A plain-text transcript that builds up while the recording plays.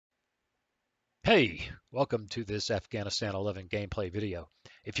Hey, welcome to this Afghanistan 11 gameplay video.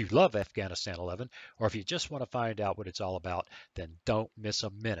 If you love Afghanistan 11, or if you just want to find out what it's all about, then don't miss a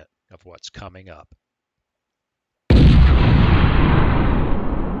minute of what's coming up.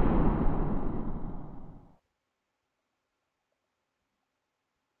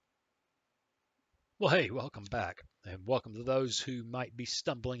 Well, hey, welcome back, and welcome to those who might be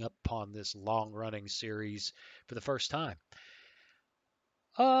stumbling upon this long-running series for the first time.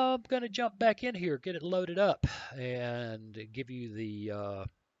 I'm going to jump back in here, get it loaded up, and give you the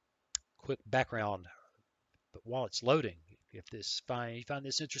quick background. But while it's loading, if you find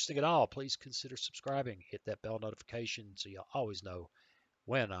this interesting at all, please consider subscribing. Hit that bell notification so you'll always know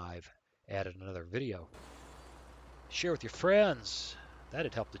when I've added another video. Share with your friends.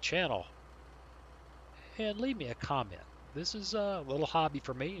 That'd help the channel. And leave me a comment. This is a little hobby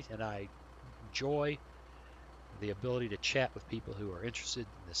for me, and I enjoy the ability to chat with people who are interested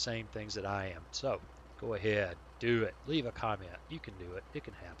in the same things that I am. So go ahead, do it. Leave a comment. You can do it. It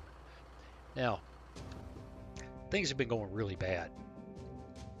can happen. Now, things have been going really bad.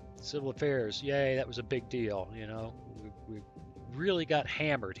 Civil affairs, yay, that was a big deal. We really got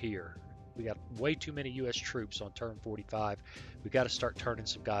hammered here. We got way too many U.S. troops on turn 45. We got to start turning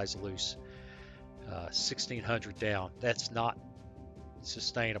some guys loose. 1,600 down. That's not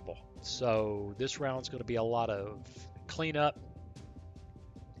sustainable. So this round's going to be a lot of cleanup,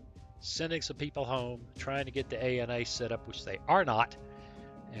 sending some people home, trying to get the ANA set up, which they are not,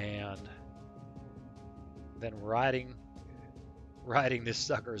 and then riding this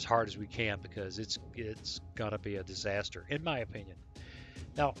sucker as hard as we can because it's gonna be a disaster, in my opinion.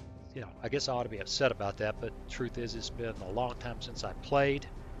 Now, I guess I ought to be upset about that, but the truth is, it's been a long time since I played.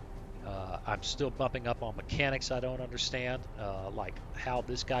 I'm still bumping up on mechanics I don't understand, like how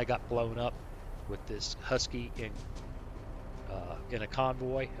this guy got blown up with this Husky in a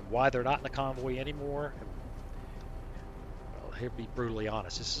convoy, and why they're not in the convoy anymore. Well, here, be brutally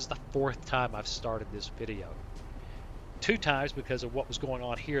honest, this is the fourth time I've started this video. Two times because of what was going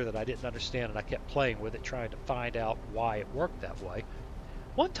on here that I didn't understand, and I kept playing with it, trying to find out why it worked that way.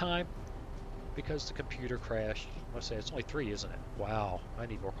 One time because the computer crashed. I say it's only three, isn't it? Wow, I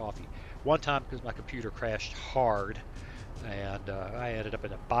need more coffee. One time because my computer crashed hard, and I ended up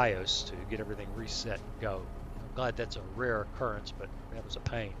in a BIOS to get everything reset and go. I'm glad that's a rare occurrence, but that was a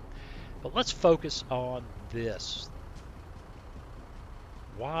pain. But let's focus on this.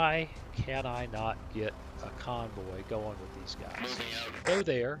 Why can I not get a convoy going with these guys? Go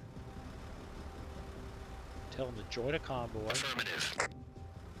there. Tell them to join a convoy. Affirmative.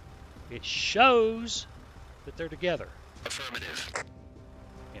 It shows that they're together. Affirmative.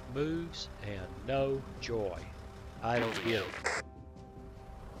 It moves, and no joy. I don't get it.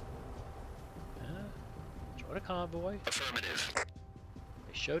 Join a convoy. Affirmative.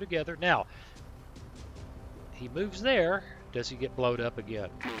 They show together. Now, he moves there. Does he get blowed up again?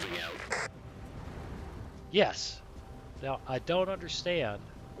 Moving out. Yes. Now, I don't understand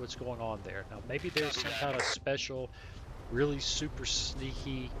what's going on there. Now, maybe there's some kind of special, really super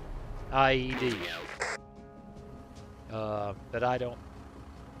sneaky IED that I don't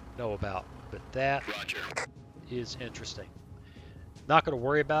know about. But that Roger. is interesting. Not going to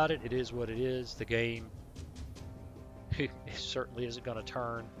worry about it. It is what it is. The game it certainly isn't going to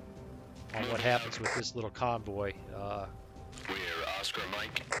turn on what happens with this little convoy. We're Oscar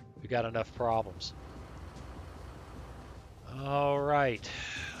Mike. We got enough problems. All right.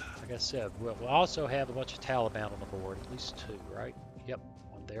 Like I said, we'll also have a bunch of Taliban on the board. At least two, right? Yep.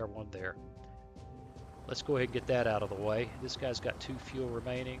 One there, one there. Let's go ahead and get that out of the way. This guy's got 2 fuel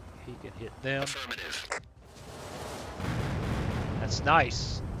remaining. He can hit them. Affirmative. That's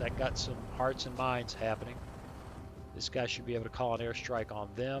nice. That got some hearts and minds happening. This guy should be able to call an airstrike on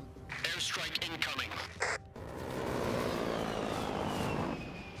them. Airstrike incoming.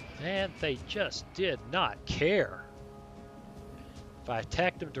 And they just did not care. If I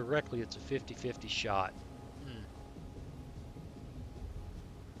attacked them directly, it's a 50-50 shot.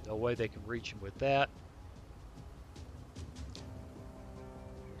 No way they can reach him with that.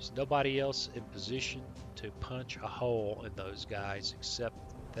 There's nobody else in position to punch a hole in those guys except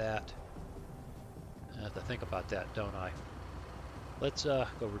that. I have to think about that, don't I? Let's go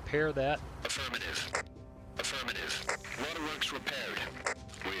repair that. Affirmative. Affirmative. Waterworks repaired.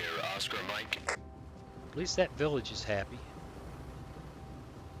 We're Oscar Mike. At least that village is happy.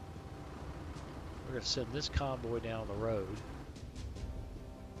 We're going to send this convoy down the road.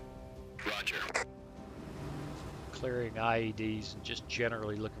 Roger. Clearing IEDs and just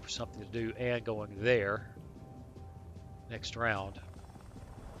generally looking for something to do and going there next round.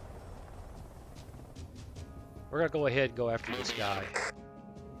 We're going to go ahead and go after this guy.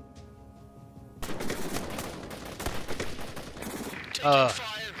 fire.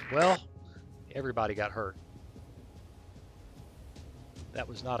 Well, everybody got hurt. That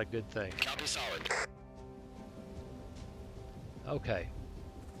was not a good thing. Copy solid. Okay.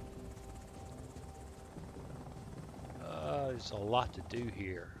 There's a lot to do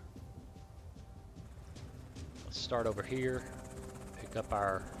here. Let's start over here. Pick up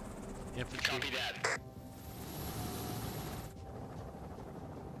our infantry. Copy that.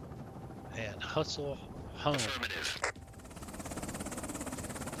 And hustle home. Affirmative.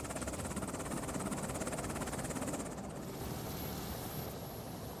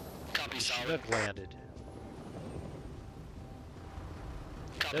 Copy solid. Chinook landed.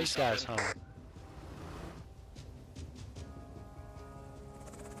 Copy Those solid. guys home.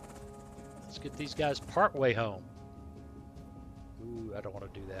 Let's get these guys part way home. Ooh, I don't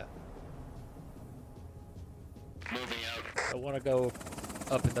want to do that. Moving out. I want to go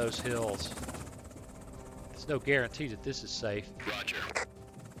up in those hills. There's no guarantee that this is safe. Roger.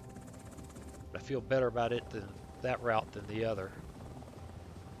 But I feel better about it than that route than the other.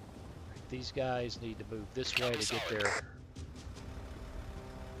 These guys need to move this way to get their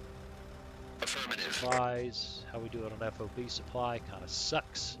Affirmative. supplies. How we do it on FOB supply kind of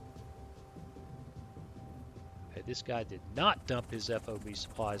sucks. Okay, this guy did not dump his FOB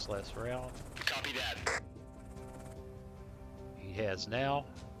supplies last round. Copy that. He has now.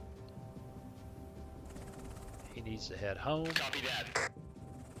 He needs to head home. Copy that.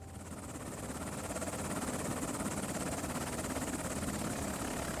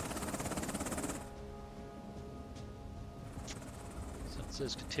 So it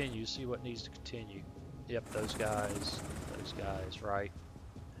says continue, see what needs to continue. Yep, those guys, right.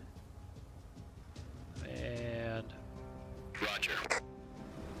 And Roger.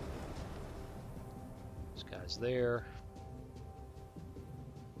 this guy's there.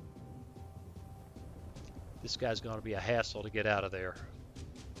 This guy's going to be a hassle to get out of there.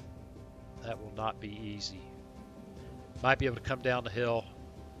 That will not be easy. Might be able to come down the hill.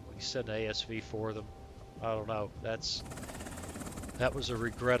 We can send an ASV for them. I don't know. That was a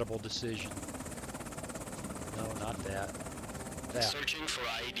regrettable decision. No, not that. That. Searching for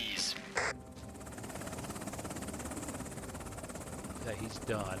IEDs. Okay, he's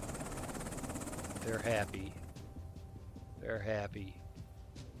done. They're happy. They're happy.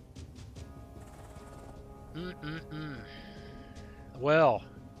 Well,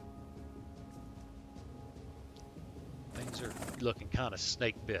 things are looking kind of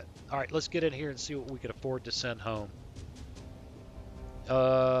snake bit. All right, let's get in here and see what we can afford to send home.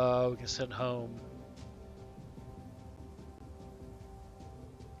 We can send home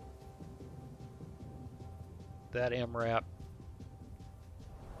that MRAP.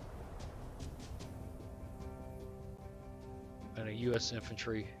 And a U.S.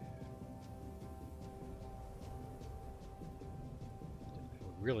 infantry.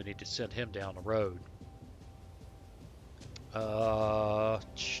 We really need to send him down the road.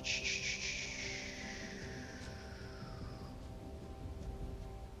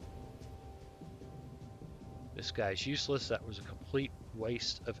 This guy's useless. That was a complete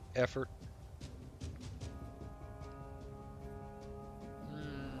waste of effort.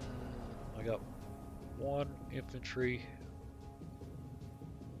 I got one infantry.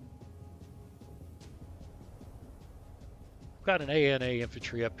 I've got an ANA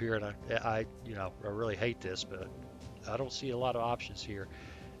infantry up here, and I really hate this, but I don't see a lot of options here.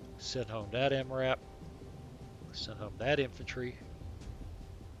 Send home that MRAP. Send home that infantry.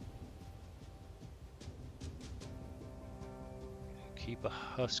 Keep a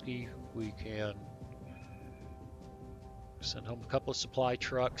Husky. We can send home a couple of supply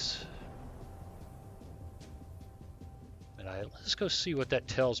trucks. And let's go see what that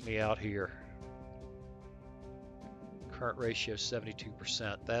tells me out here. Current ratio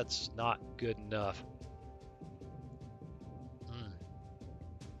 72%. That's not good enough.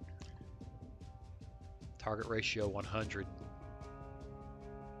 Target ratio 100.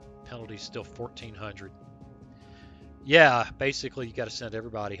 Penalty still 1400. Yeah, basically you got to send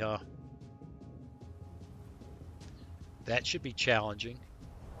everybody, huh? That should be challenging.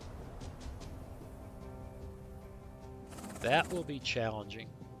 That will be challenging.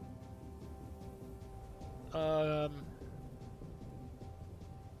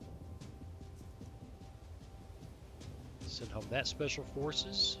 Send home that special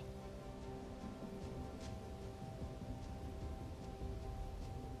forces.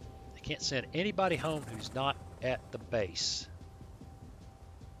 I can't send anybody home who's not at the base.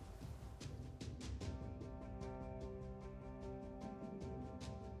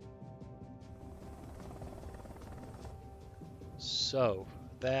 So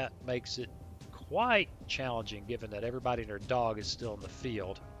that makes it quite challenging given that everybody and their dog is still in the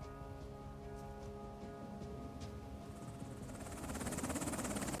field.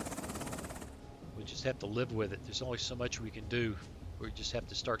 We just have to live with it. There's only so much we can do. We just have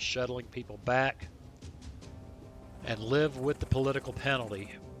to start shuttling people back and live with the political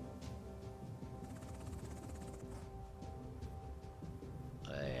penalty.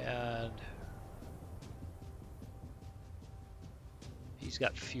 And he's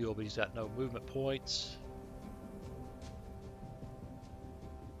got fuel, but he's got no movement points.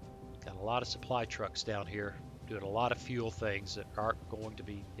 Got a lot of supply trucks down here doing a lot of fuel things that aren't going to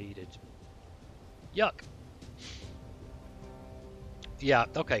be needed. Yuck. Yeah,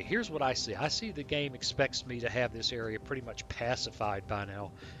 okay, here's what I see. I see the game expects me to have this area pretty much pacified by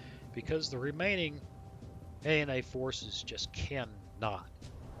now because the remaining ANA forces just cannot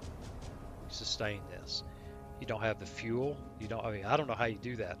sustain this. You don't have the fuel. You don't. I mean, I don't know how you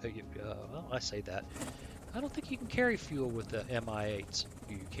do that. Well, I say that. I don't think you can carry fuel with the MI8s.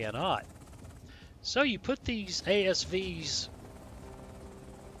 You cannot. So you put these ASVs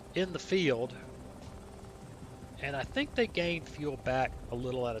in the field, and I think they gain fuel back a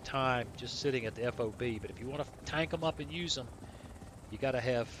little at a time just sitting at the FOB. But if you want to tank them up and use them, you got to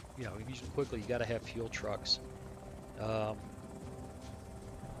have, you know, use them quickly. You got to have fuel trucks.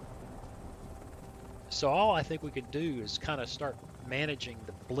 So all I think we can do is kind of start managing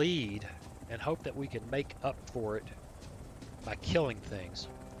the bleed and hope that we can make up for it by killing things.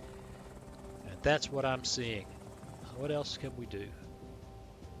 And that's what I'm seeing. What else can we do?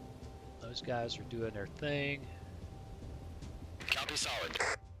 Those guys are doing their thing. Copy solid.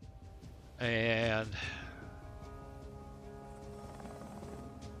 And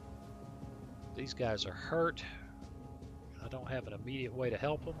these guys are hurt. I don't have an immediate way to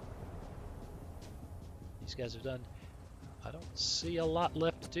help them. These guys have done... I don't see a lot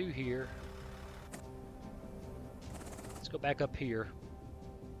left to do here. Let's go back up here.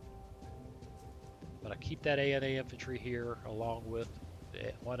 But I keep that ANA infantry here along with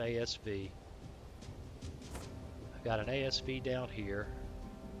one ASV. I've got an ASV down here.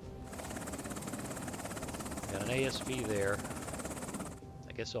 Got an ASV there.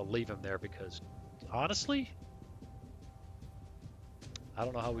 I guess I'll leave him there because, honestly, I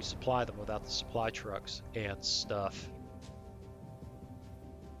don't know how we supply them without the supply trucks and stuff.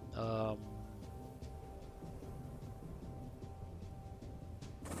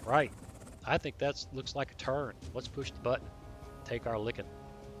 Right. I think that looks like a turn. Let's push the button. Take our licking.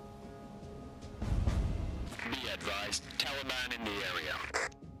 Be advised, Taliban in the area.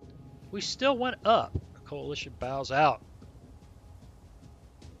 We still went up. Coalition bows out.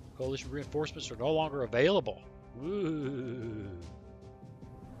 Coalition reinforcements are no longer available. Woo.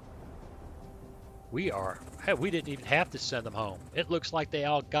 Hey, we didn't even have to send them home. It looks like they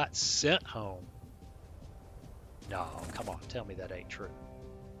all got sent home. No, come on, tell me that ain't true.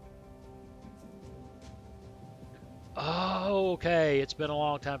 Oh, okay, it's been a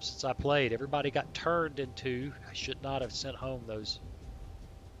long time since I played. Everybody got turned into... I should not have sent home those...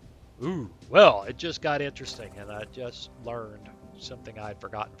 Ooh, well, it just got interesting, and I just learned something I had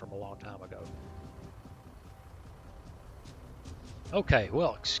forgotten from a long time ago. Okay,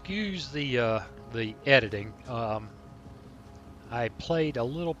 well, excuse the editing. I played a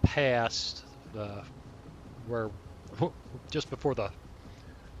little past where just before the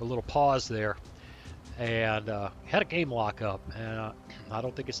little pause there, and had a game lock up, and I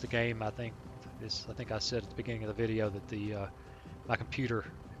don't think it's the game. I think I said at the beginning of the video that my computer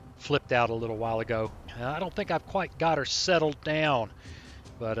flipped out a little while ago. And I don't think I've quite got her settled down,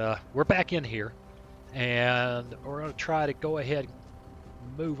 but we're back in here, and we're going to try to go ahead and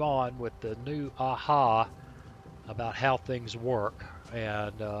move on with the new aha about how things work.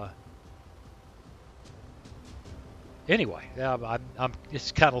 And anyway,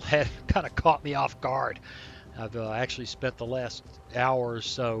 it's kind of caught me off guard. I've actually spent the last hour or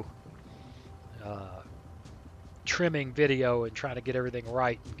so trimming video and trying to get everything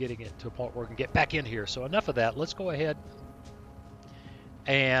right and getting it to a point where we can get back in here. So enough of that. Let's go ahead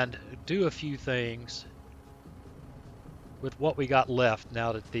and do a few things with what we got left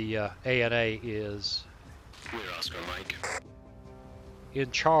now that the ANA is We're Oscar Mike.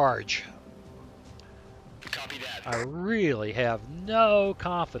 in charge. Copy that. I really have no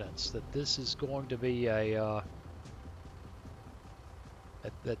confidence that this is going to be a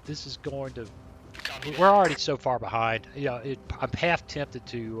that this is going to... Copy We're already so far behind. You know, I'm half tempted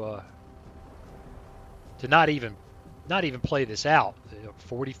to not even play this out.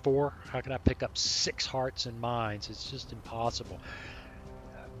 44. How can I pick up 6 hearts and mines? It's just impossible.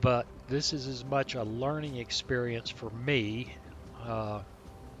 But this is as much a learning experience for me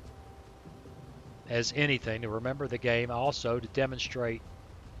as anything to remember the game, also to demonstrate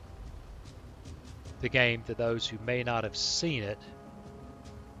the game to those who may not have seen it.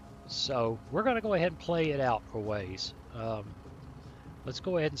 So we're going to go ahead and play it out for ways. Let's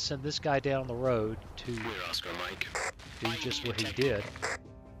go ahead and send this guy down the road to We're Oscar Mike. do just what he did.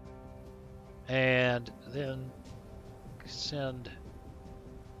 And then send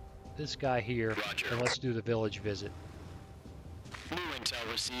this guy here, Roger. and let's do the village visit. New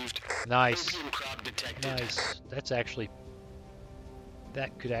intel received. Nice. Opium crop detected. Nice.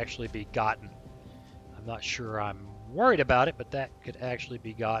 That could actually be gotten. I'm not sure I'm worried about it, but that could actually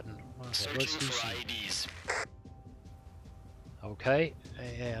be gotten. Okay, Searching let's do for some. IEDs. Okay,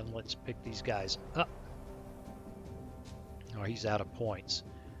 and let's pick these guys up. Oh, he's out of points,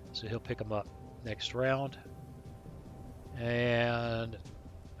 so he'll pick them up next round. And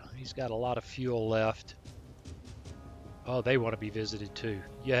he's got a lot of fuel left. Oh, they want to be visited too.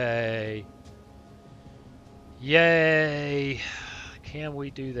 Yay! Yay! Can we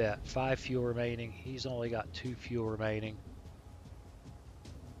do that? 5 fuel remaining. He's only got 2 fuel remaining.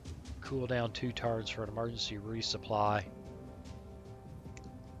 Cool down 2 turns for an emergency resupply.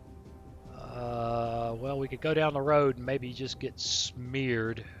 Well, we could go down the road and maybe just get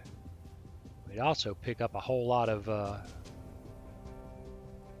smeared. We'd also pick up a whole lot of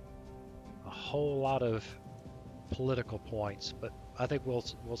political points, but I think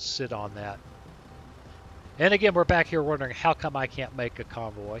we'll sit on that. And again, we're back here wondering how come I can't make a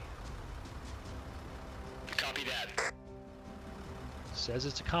convoy. Copy that. Says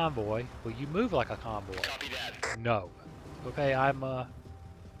it's a convoy. Will you move like a convoy? Copy that. No. Okay, I'm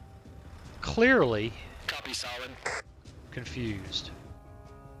clearly Copy solid. confused.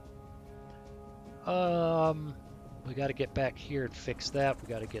 We got to get back here and fix that. We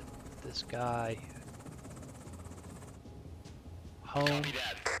got to get this guy home. Copy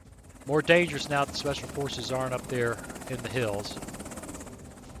that. More dangerous now that the special forces aren't up there in the hills.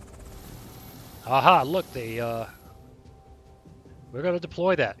 Aha, look, we're going to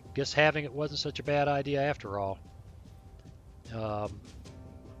deploy that. Guess having it wasn't such a bad idea after all. Got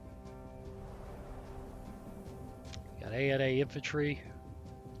ANA infantry.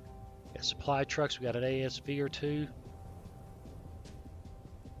 Got supply trucks. We got an ASV or 2.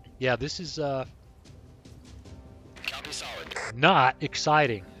 Yeah, this is Copy solid. not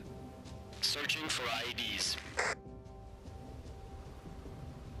exciting. Searching for IEDs.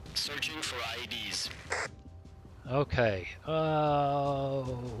 Searching for IEDs. Okay.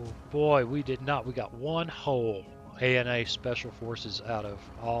 Oh boy, we did not. We got 1 whole ANA Special Forces out of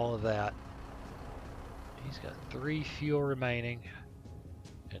all of that. He's got 3 fuel remaining.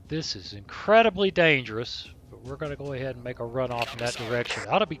 And this is incredibly dangerous, but we're going to go ahead and make a run off in that direction. It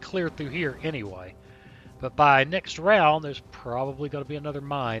ought to be cleared through here anyway. But by next round, there's probably going to be another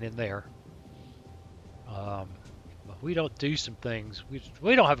mine in there. But we don't do some things.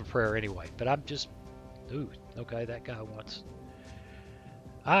 We don't have a prayer anyway, but I'm just... Ooh, okay, that guy wants...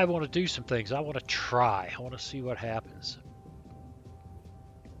 I want to do some things. I want to try. I want to see what happens.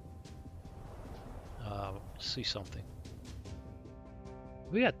 See something.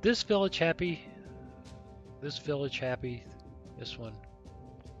 We got this village happy. This village happy. This one's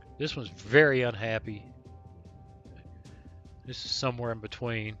very unhappy. This is somewhere in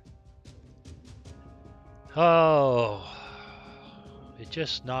between. Oh, it's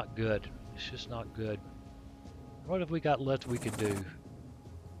just not good. It's just not good. What have we got left we can do?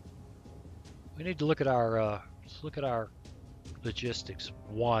 We need to look at our let's look at our logistics.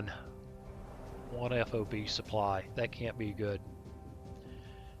 One FOB supply. That can't be good.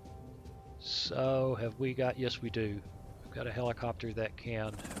 So have we got? Yes, we do. We've got a helicopter that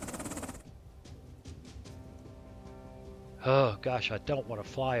can. Oh gosh, I don't want to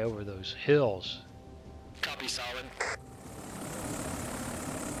fly over those hills. Copy solid.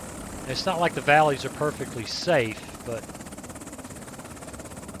 It's not like the valleys are perfectly safe, but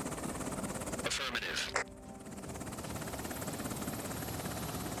Affirmative.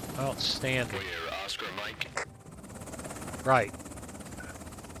 outstanding. We're Oscar Mike. Right.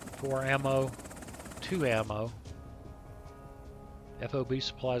 4 ammo, 2 ammo. FOB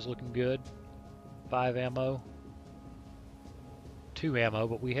supplies looking good. 5 ammo, 2 ammo,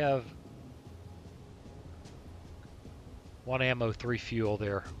 but we have 1 ammo, 3 fuel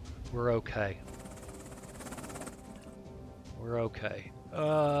there. We're okay. We're okay.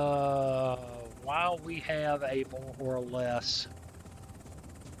 While we have a more or less...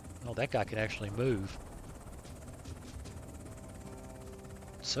 Oh, that guy can actually move.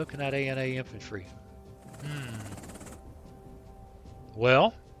 So can that ANA infantry.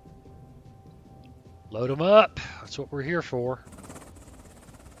 Well, load them up. That's what we're here for.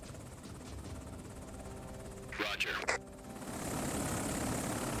 Roger.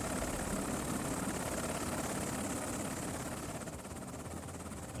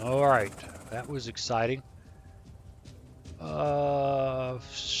 All right, that was exciting.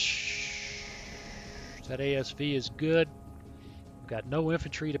 That ASV is good. We've got no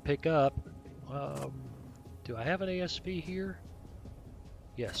infantry to pick up. Do I have an ASV here?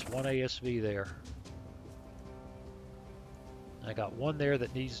 Yes, one ASV there. I got one there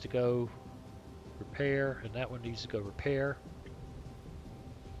that needs to go repair, and that one needs to go repair.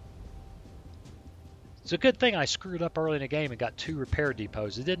 It's a good thing I screwed up early in the game and got 2 repair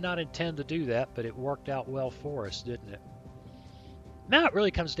depots. I did not intend to do that, but it worked out well for us, didn't it? Now it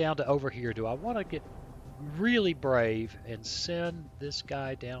really comes down to over here. Do I want to get really brave and send this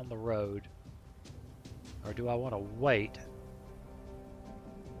guy down the road? Or do I want to wait?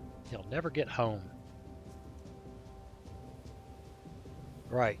 He'll never get home.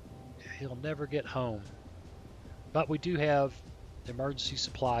 Right. He'll never get home. But we do have emergency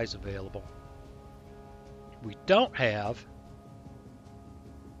supplies available. We don't have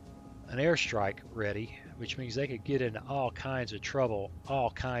an airstrike ready, which means they could get into all kinds of trouble,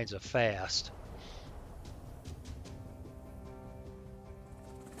 all kinds of fast.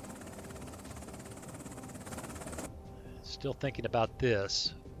 Still thinking about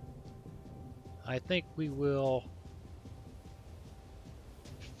this. I think we will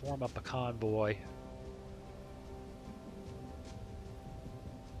form up a convoy.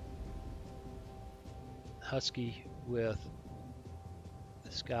 Husky with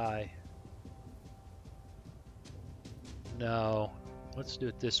this guy. No, let's do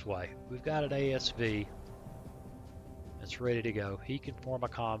it this way. We've got an ASV that's ready to go. He can form a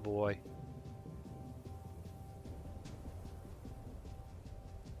convoy.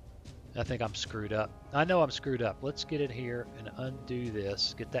 I think I'm screwed up. I know I'm screwed up. Let's get in here and undo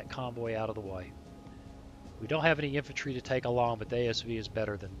this. Get that convoy out of the way. We don't have any infantry to take along, but the ASV is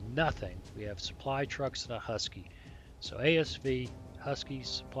better than nothing. We have supply trucks and a Husky. So ASV, Husky,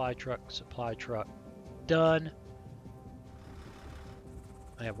 supply truck, done.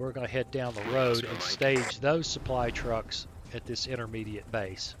 And we're going to head down the road and stage those supply trucks at this intermediate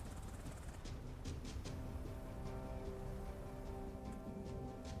base.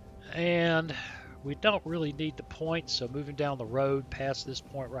 And we don't really need the points, so moving down the road past this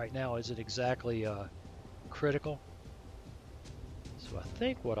point right now isn't exactly critical. So I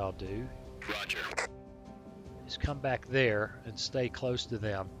think what I'll do Roger. is come back there and stay close to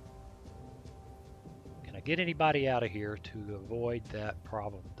them. Can I get anybody out of here to avoid that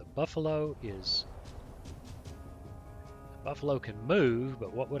problem? The Buffalo can move,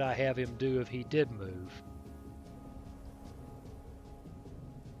 but what would I have him do if he did move?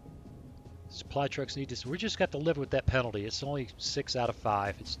 Supply trucks need to... We just got to live with that penalty. It's only 6 out of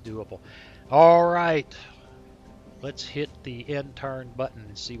 5. It's doable. All right. Let's hit the end turn button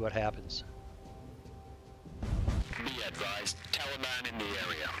and see what happens. Be advised, Taliban in the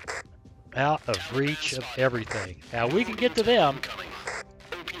area. Out of reach of everything. Now we can get to them. Incoming.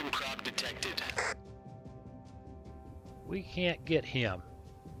 Opium crop detected. We can't get him.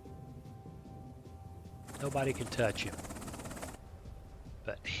 Nobody can touch him.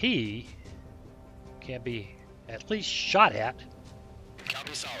 But he can be at least shot at.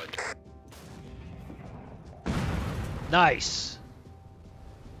 Copy solid. Nice.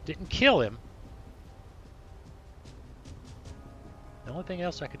 Didn't kill him. The only thing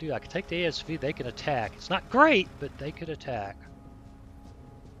else I could do, I could take the ASV, they can attack. It's not great, but they could attack.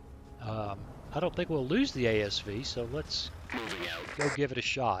 I don't think we'll lose the ASV, so let's go give it a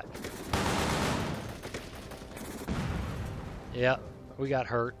shot. Yeah, we got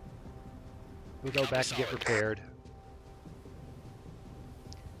hurt. We'll go back and get repaired.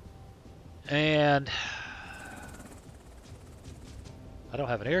 And I don't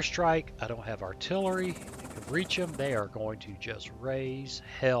have an airstrike. I don't have artillery. You can reach them. They are going to just raise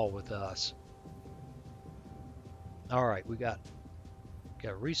hell with us. All right, we got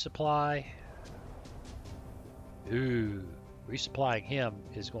resupply. Ooh, resupplying him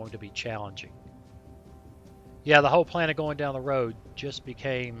is going to be challenging. Yeah, the whole plan of going down the road just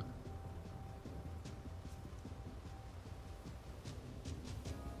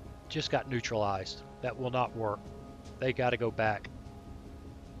got neutralized. That will not work. They got to go back.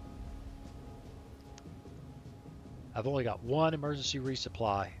 I've only got one emergency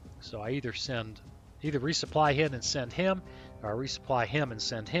resupply, so I either resupply him and send him, or I resupply him and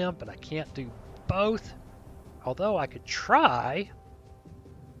send him, but I can't do both. Although I could try.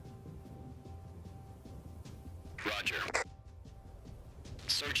 Roger.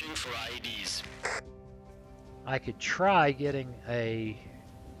 Searching for IEDs. I could try getting a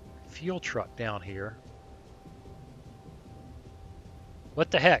fuel truck down here. What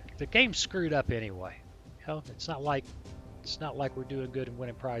the heck? The game's screwed up anyway. Hell, it's not like we're doing good and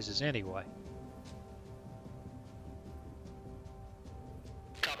winning prizes anyway.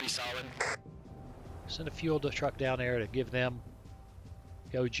 Copy, solid. Send a fuel truck down there to give them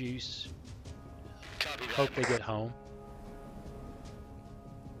go juice. Copy that. Hope they get home.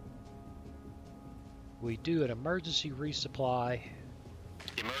 We do an emergency resupply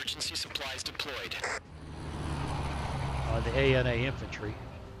Emergency supplies deployed. on the ANA infantry.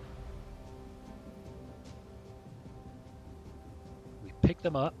 We pick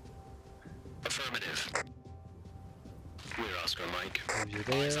them up. Affirmative. We're Oscar Mike. Who's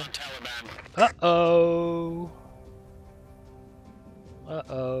Eyes there? on Taliban. Uh-oh.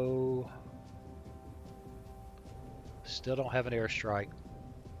 Uh-oh. Still don't have an airstrike.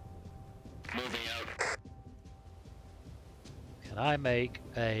 Moving out. Can I make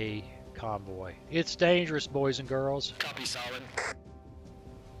a convoy? It's dangerous, boys and girls. Copy, solid.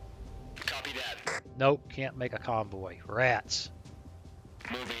 Copy that. Nope, can't make a convoy. Rats.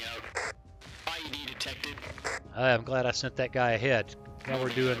 Moving out. IED detected. I'm glad I sent that guy ahead. Now we're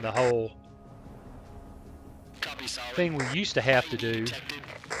doing the whole Copy, solid. thing we used to have to IED do. detected.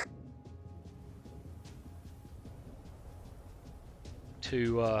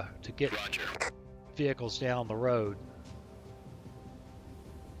 To get Roger. vehicles down the road.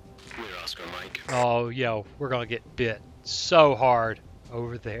 We're Oscar Mike. Oh, yeah, we're gonna get bit so hard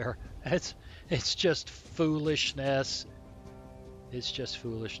over there. It's just foolishness. It's just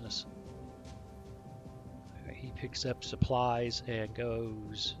foolishness. He picks up supplies and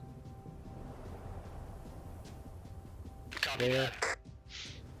goes Copy there. that.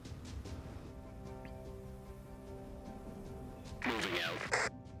 Moving out.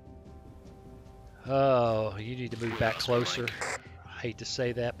 Oh, you need to move We're back Oscar closer. Mike. I hate to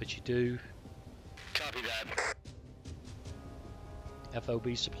say that, but you do. Copy that.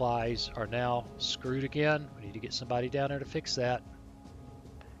 FOB supplies are now screwed again. We need to get somebody down there to fix that.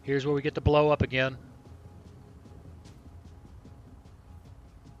 Here's where we get to blow up again.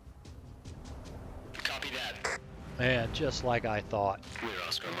 Copy that. And just like I thought. We're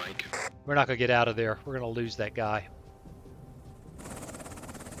Oscar Mike. We're not going to get out of there. We're going to lose that guy.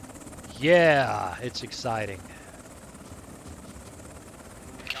 Yeah, it's exciting.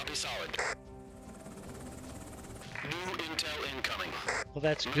 Copy, solid. New intel incoming. Well,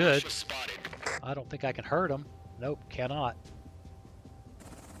 that's good. Militia spotted. I don't think I can hurt him. Nope, cannot.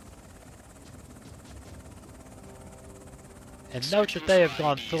 And note that they have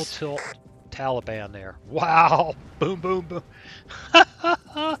gone full tilt Taliban there. Wow! Boom, boom, boom.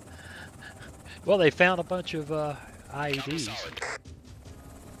 Well, they found a bunch of Copy, IEDs. solid.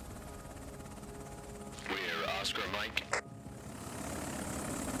 We're Oscar Mike.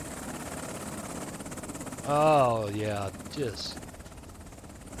 Oh, yeah, just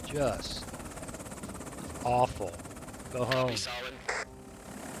awful. Go home. Copy, solid.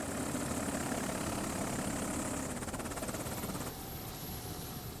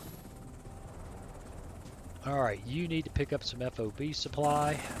 Alright, you need to pick up some FOB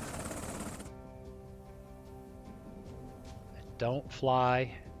supply. And don't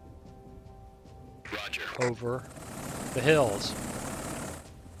fly Roger. over the hills.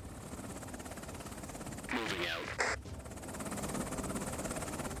 Moving out.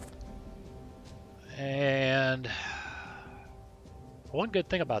 And one good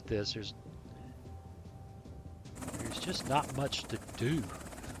thing about this, there's just not much to do.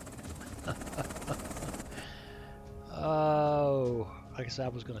 Oh, I guess I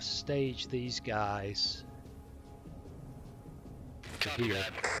was going to stage these guys to Copy here.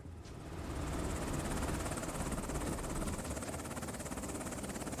 that.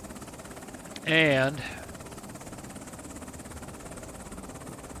 And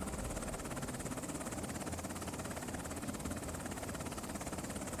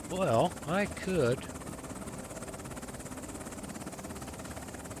well, I could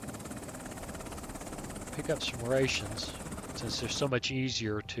pick up some rations since they're so much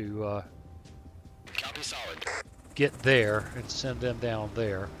easier to Copy, solid. get there and send them down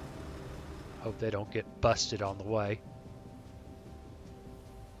there. Hope they don't get busted on the way.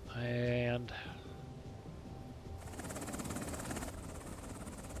 And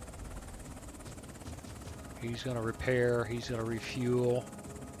he's going to repair, he's going to refuel.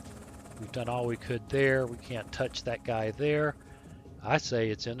 We've done all we could there. We can't touch that guy there. I say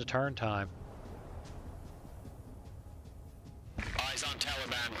it's into turn time. Eyes on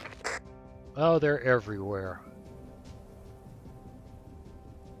Taliban. Oh, they're everywhere.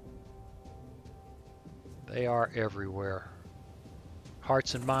 They are everywhere.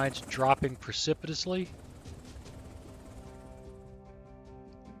 Hearts and minds dropping precipitously.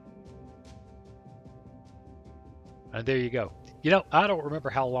 And there you go. You know, I don't remember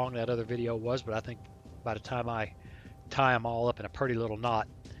how long that other video was, but I think by the time I tie them all up in a pretty little knot,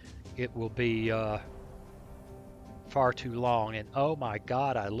 it will be far too long. And oh my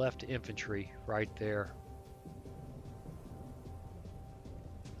God, I left infantry right there.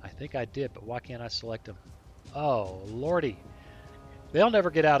 I think I did, but why can't I select them? Oh, Lordy. They'll never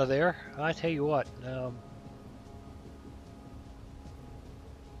get out of there. I tell you what.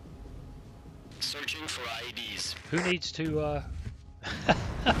 Searching for IEDs. Who needs to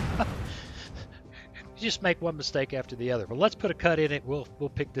just make one mistake after the other? But let's put a cut in it. We'll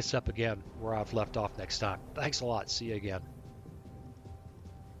pick this up again where I've left off next time. Thanks a lot. See you again.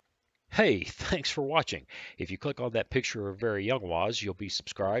 Hey, thanks for watching. If you click on that picture of very young Waz, you'll be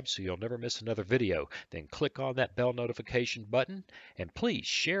subscribed so you'll never miss another video. Then click on that bell notification button and please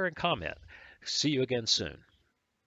share and comment. See you again soon.